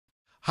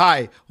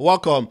Hi,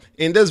 welcome.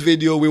 In this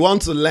video, we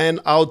want to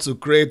learn how to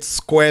create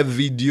square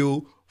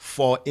video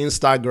for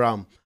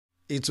Instagram.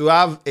 It will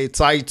have a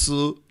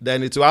title,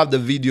 then it will have the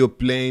video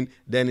playing,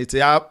 then it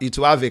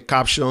will have a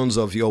captions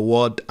of your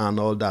word and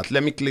all that.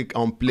 Let me click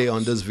on play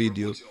on this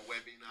video.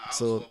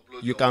 So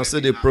you can see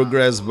the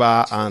progress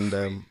bar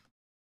and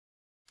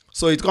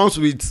so it comes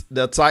with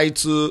the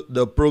title,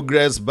 the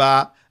progress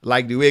bar,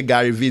 like the way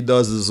Gary Vee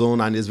does his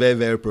own, and it's very,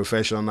 very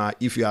professional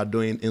if you are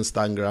doing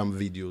Instagram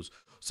videos.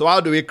 So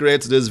how do we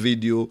create this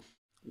video?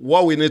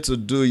 What we need to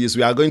do is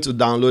we are going to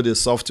download a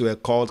software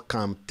called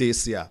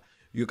Camtasia.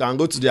 You can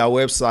go to their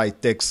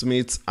website,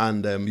 TechSmith,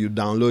 and you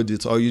download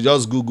it, or you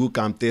just Google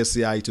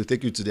Camtasia. It will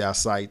take you to their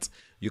site.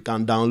 You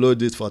can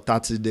download it for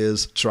 30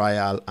 days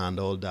trial and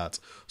all that.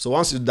 So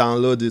once you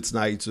download it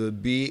now, it will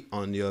be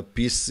on your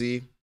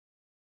PC.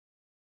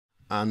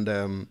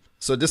 And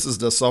so this is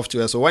the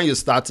software. So when you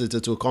start it,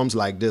 it will come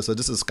like this. So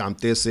this is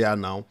Camtasia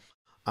now.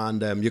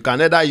 And you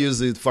can either use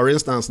it, for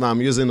instance, now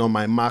I'm using on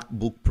my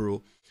MacBook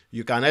Pro.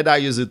 You can either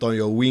use it on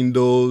your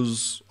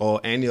Windows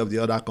or any of the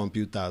other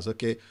computers,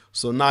 okay?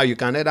 So now you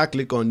can either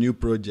click on new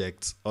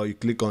project or you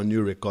click on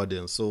new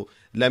recording. So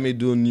let me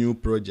do new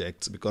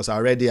project because I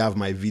already have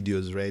my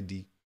videos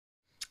ready.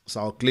 So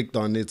I'll click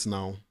on it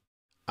now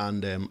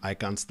and I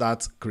can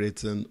start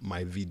creating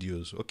my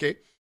videos, okay?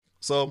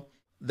 So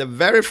the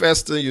very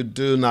first thing you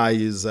do now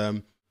is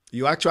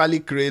you actually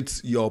create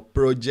your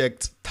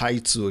project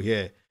title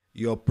here,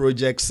 your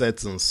project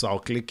settings. So I'll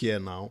click here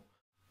now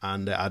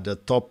and at the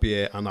top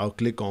here and I'll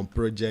click on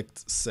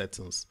project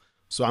settings.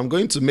 So I'm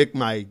going to make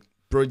my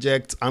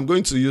project, I'm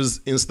going to use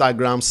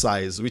Instagram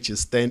size, which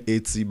is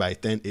 1080 by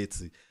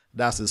 1080.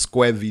 That's a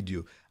square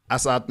video.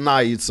 As at now,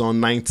 it's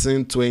on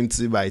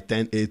 1920 by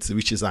 1080,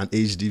 which is an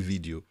HD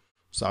video.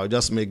 So I'll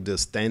just make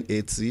this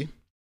 1080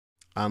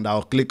 and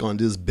I'll click on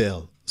this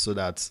bell so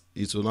that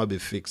it will not be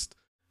fixed.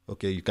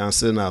 Okay, you can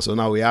see now. So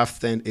now we have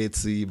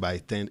 1080 by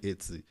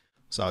 1080.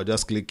 So I'll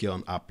just click here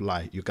on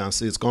apply. You can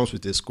see it comes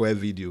with a square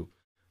video.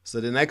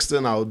 So the next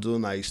thing I'll do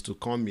now is to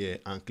come here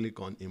and click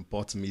on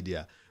import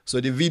media.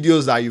 So the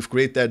videos that you've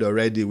created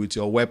already with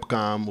your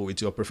webcam,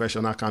 with your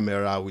professional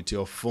camera, with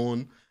your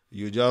phone,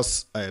 you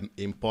just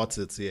import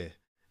it here,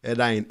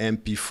 either in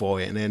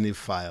MP4 in any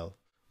file.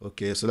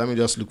 Okay, so let me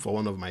just look for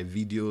one of my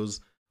videos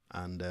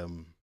and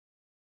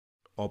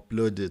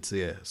upload it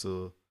here.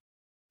 So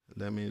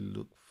let me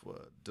look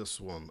for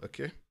this one,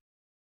 okay?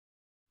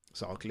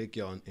 So I'll click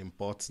here on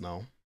import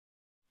now.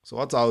 So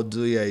what I'll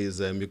do here is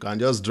you can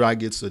just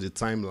drag it to the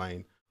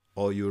timeline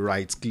or you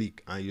right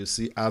click and you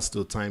see add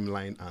to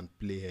timeline and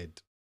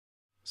playhead.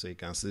 So you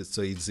can see,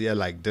 so it's here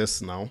like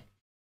this now.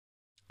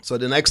 So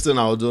the next thing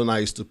I'll do now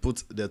is to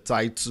put the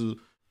title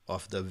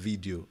of the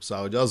video. So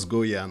I'll just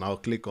go here and I'll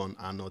click on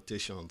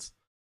annotations.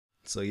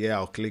 So here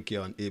I'll click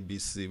here on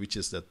ABC, which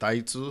is the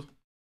title.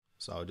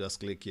 So I'll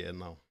just click here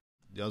now.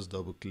 Just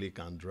double click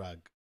and drag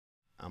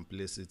and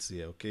place it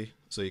here, okay?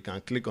 So you can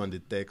click on the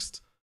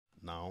text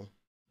now.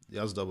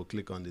 Just double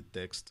click on the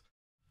text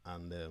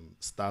and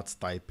start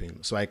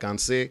typing. So I can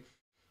say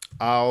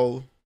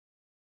how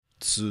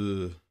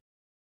to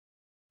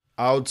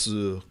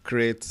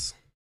create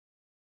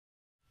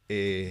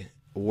a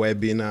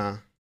webinar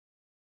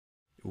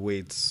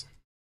with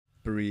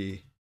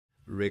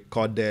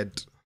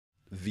pre-recorded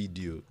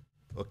video,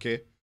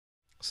 okay?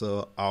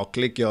 So I'll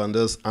click here on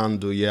this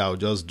undo here. I'll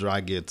just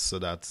drag it so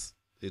that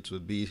it will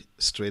be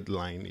straight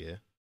line here.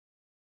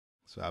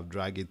 So I've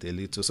dragged it a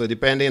little. So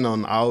depending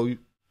on how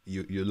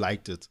you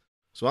liked it.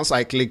 So once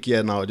I click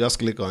here now, just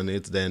click on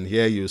it. Then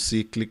here you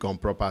see click on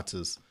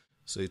properties.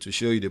 So it will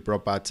show you the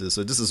properties.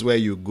 So this is where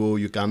you go.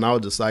 You can now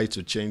decide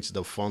to change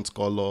the font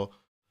color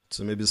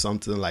to maybe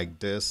something like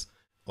this.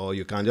 Or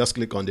you can just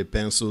click on the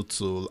pencil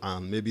tool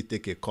and maybe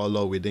take a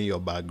color within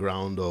your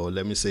background, or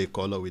let me say a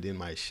color within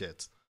my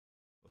shirt.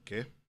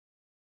 Okay.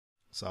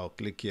 So I'll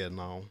click here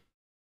now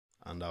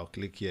and I'll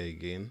click here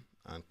again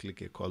and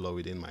click a color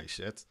within my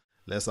shirt.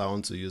 Let's say I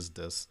want to use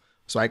this.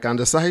 So I can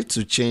decide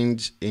to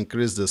change,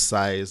 increase the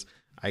size.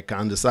 I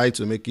can decide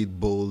to make it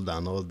bold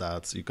and all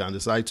that. You can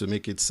decide to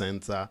make it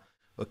center.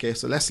 Okay,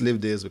 so let's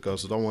leave this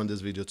because we don't want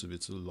this video to be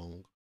too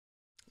long.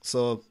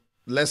 So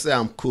let's say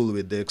I'm cool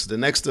with this. The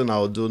next thing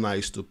I'll do now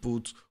is to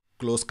put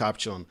closed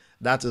caption.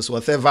 That is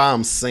whatever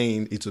I'm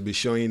saying, it will be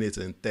showing it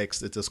in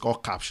text. It is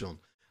called caption.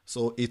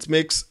 So it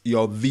makes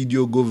your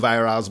video go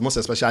viral, most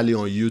especially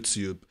on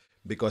YouTube,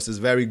 because it's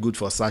very good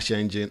for search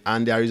engine.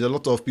 And there is a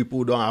lot of people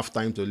who don't have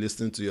time to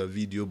listen to your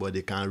video, but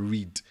they can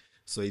read.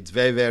 So it's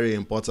very, very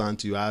important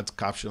to add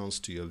captions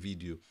to your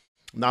video.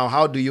 Now,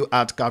 how do you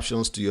add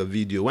captions to your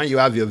video? When you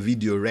have your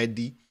video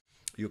ready,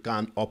 you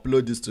can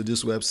upload this to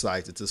this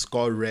website. It is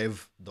called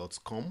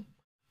rev.com.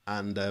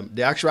 And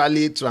they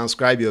actually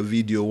transcribe your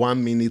video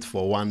 1 minute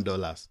for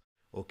 $1.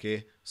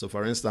 Okay. So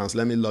for instance,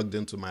 let me log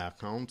into my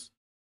account.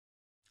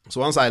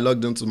 So once I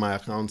logged into my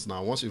account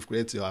now, once you've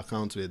created your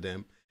account with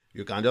them,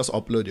 you can just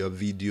upload your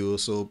video.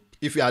 So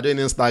if you are doing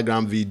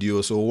Instagram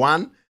video, so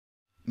 1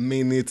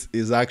 minute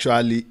is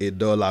actually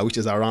 $1, which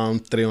is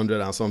around 300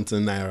 and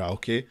something naira.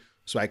 Okay.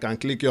 So I can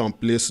click here on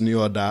place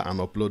new order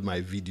and upload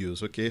my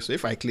videos. Okay, so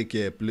if I click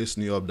here, place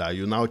new order,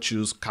 you now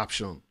choose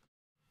caption.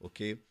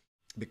 Okay,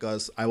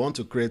 because I want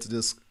to create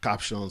this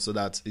caption so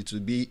that it will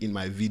be in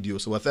my video.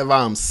 So whatever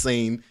I'm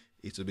saying,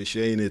 it will be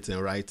showing it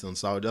in writing.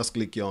 So I'll just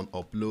click here on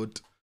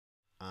upload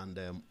and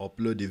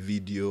upload the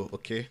video.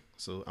 Okay,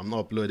 so I'm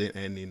not uploading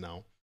any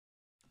now.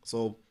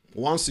 So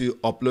once you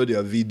upload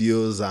your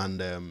videos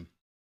and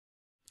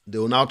they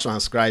will now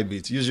transcribe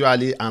it,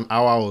 usually an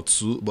hour or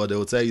two, but they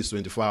will tell you it's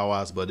 24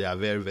 hours, but they are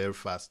very, very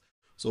fast.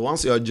 So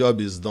once your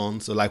job is done,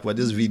 so like for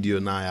this video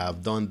now, I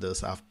have done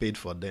this, I've paid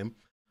for them.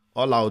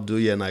 All I'll do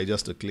here now is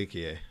just to click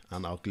here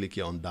and I'll click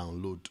here on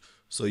download.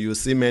 So you'll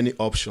see many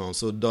options.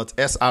 So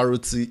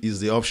 .srt is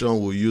the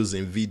option we use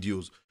in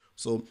videos.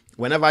 So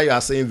whenever you are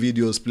seeing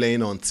videos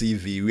playing on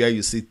TV where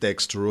you see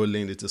text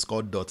rolling, it is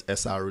called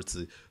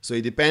 .srt. So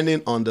it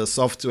depending on the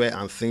software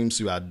and themes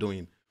you are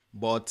doing.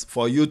 But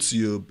for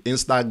YouTube,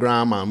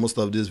 Instagram, and most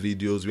of these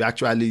videos, we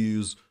actually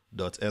use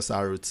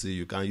 .srt.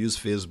 You can use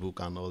Facebook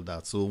and all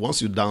that. So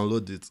once you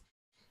download it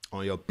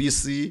on your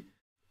PC,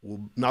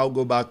 we'll now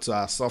go back to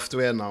our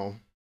software now.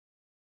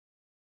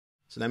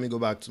 So let me go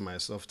back to my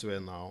software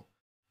now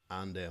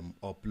and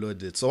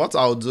upload it. So what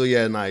I'll do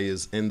here now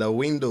is in the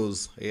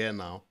Windows here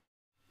now,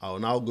 I'll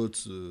now go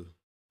to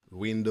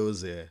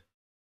Windows here.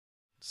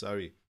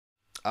 Sorry,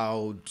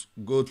 I'll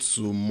go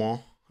to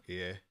more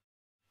here.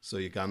 So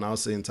you can now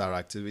see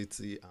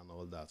interactivity and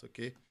all that.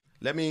 Okay,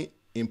 let me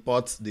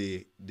import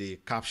the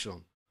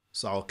caption.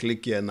 So I'll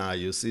click here now.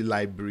 You see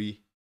library.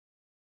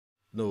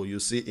 No, you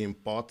see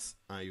import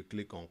and you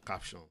click on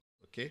caption.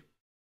 Okay,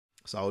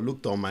 so I'll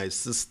look on my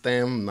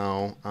system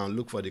now and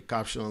look for the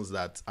captions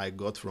that I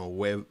got from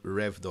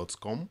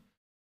rev.com.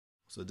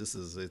 So this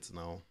is it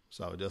now.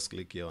 So I'll just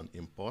click here on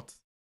import.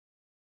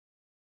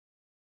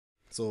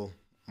 So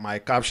my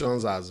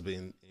captions has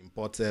been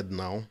imported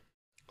now.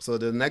 So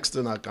the next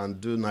thing I can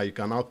do now, you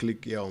can now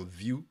click here on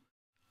view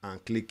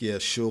and click here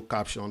show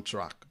caption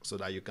track so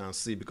that you can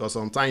see, because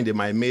sometimes they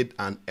might make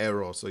an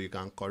error so you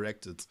can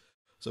correct it.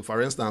 So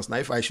for instance, now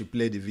if I should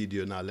play the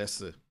video now, let's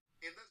see. In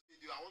this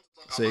video, I want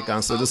to talk so you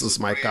can see this is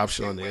my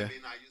caption here.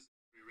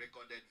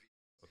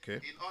 Okay.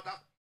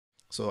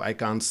 So I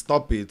can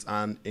stop it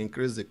and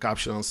increase the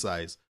caption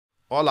size.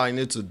 All I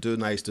need to do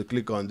now is to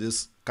click on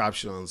these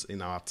captions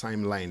in our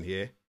timeline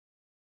here.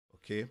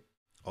 Okay.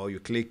 Or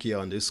you click here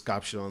on these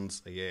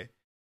captions here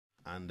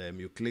and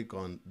you click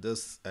on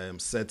this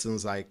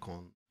settings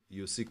icon.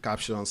 You see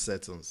caption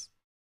settings.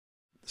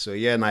 So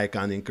here now I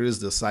can increase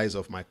the size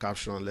of my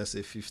caption. Let's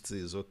say 50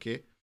 is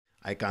okay.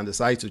 I can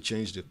decide to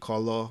change the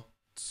color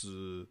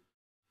to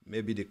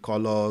maybe the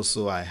color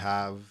so I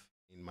have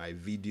in my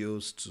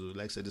videos to,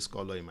 let's say, this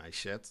color in my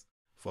shirt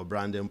for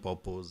branding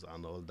purpose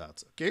and all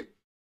that. Okay.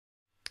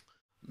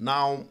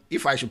 Now,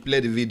 if I should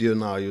play the video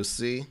now, you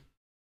see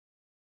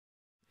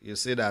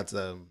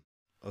that,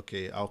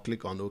 okay, I'll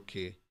click on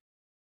OK.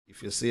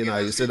 If you see now,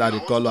 you see that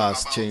the color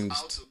has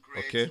changed.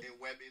 Okay.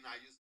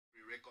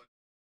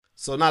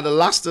 So now the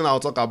last thing I'll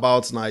talk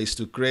about now is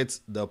to create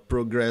the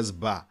progress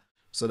bar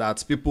so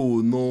that people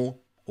will know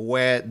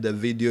where the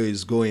video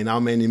is going, how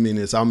many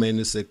minutes, how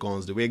many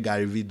seconds, the way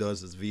Gary Vee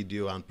does his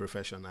video and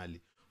professionally.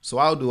 So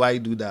how do I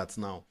do that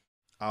now?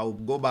 I'll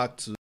go back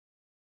to,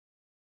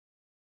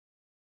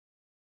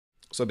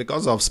 so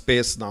because of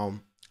space now,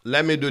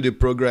 let me do the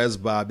progress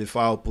bar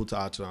before I'll put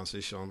our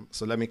transition.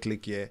 So let me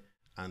click here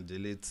and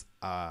delete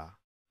our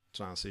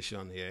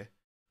transition here.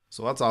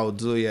 So what I'll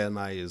do here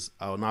now is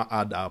I'll now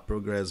add our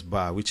progress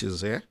bar, which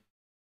is here.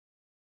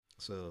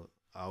 So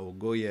I'll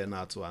go here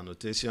now to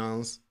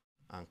annotations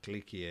and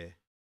click here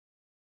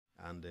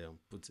and then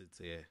put it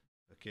here.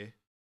 Okay.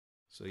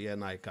 So here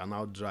now I can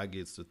now drag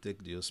it to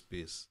take the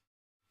space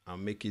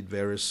and make it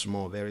very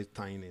small, very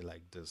tiny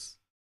like this.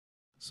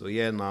 So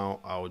here now,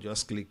 I'll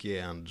just click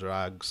here and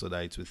drag so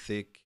that it will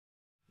take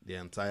the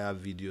entire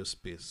video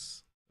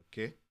space.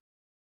 Okay.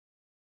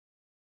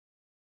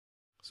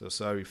 So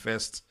sorry,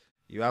 first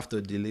you have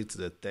to delete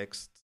the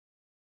text.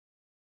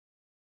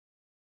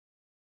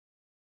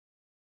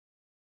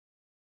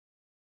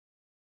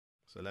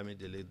 So let me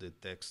delete the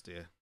text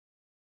here.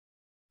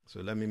 So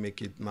let me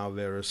make it now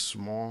very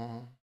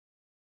small.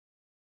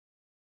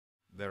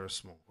 Very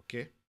small.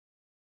 Okay.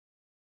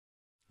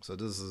 So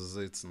this is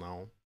it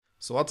now.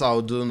 So what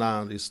I'll do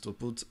now is to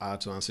put our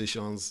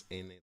transitions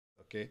in it.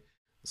 Okay.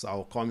 So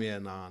I'll come here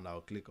now and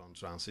I'll click on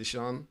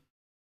transition.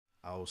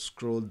 I'll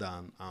scroll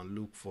down and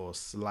look for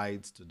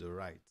slides to the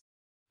right.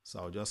 So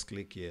I'll just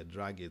click here,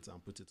 drag it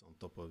and put it on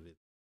top of it.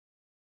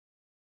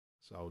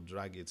 So I'll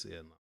drag it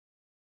here now.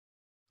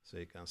 So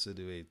you can see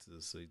the way it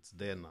is. So it's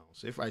there now.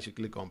 So if I should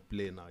click on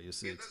play now, you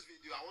see it.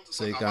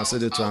 So you can see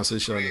the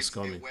transition is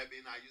coming.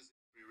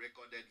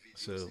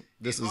 So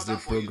this is the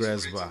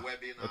progress bar.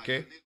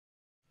 Okay.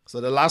 So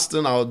the last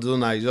thing I'll do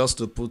now is just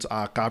to put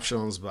our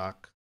captions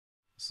back.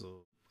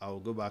 So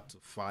I'll go back to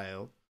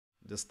file.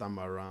 This time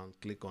around,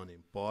 click on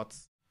import,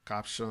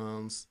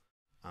 captions,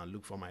 and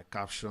look for my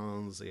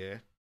captions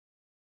here.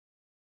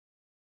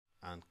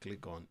 And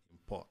click on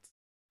import.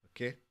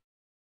 Okay.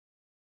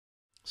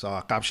 So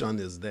our caption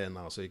is there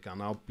now, so you can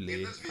now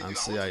play and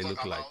see how it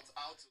look like.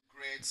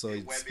 So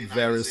it's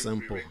very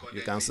simple.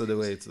 You can see the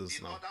way it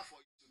is now.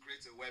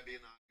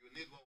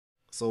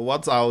 So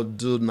what I'll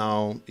do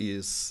now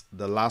is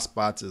the last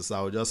part is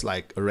I'll just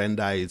like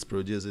render it,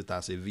 produce it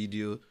as a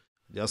video.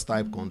 Just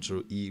type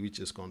Control E, which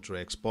is Control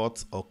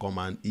Export, or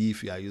Command E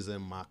if you are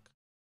using Mac,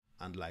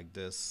 and like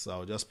this. So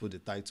I'll just put the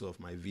title of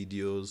my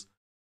videos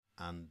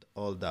and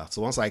all that.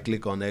 So once I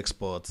click on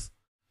export,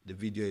 the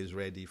video is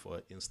ready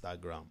for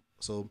Instagram.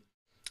 So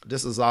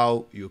this is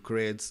how you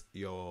create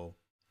your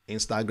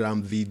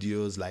Instagram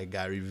videos like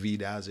Gary Vee,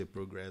 that has a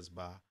progress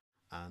bar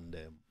and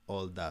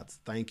all that.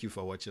 Thank you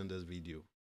for watching this video.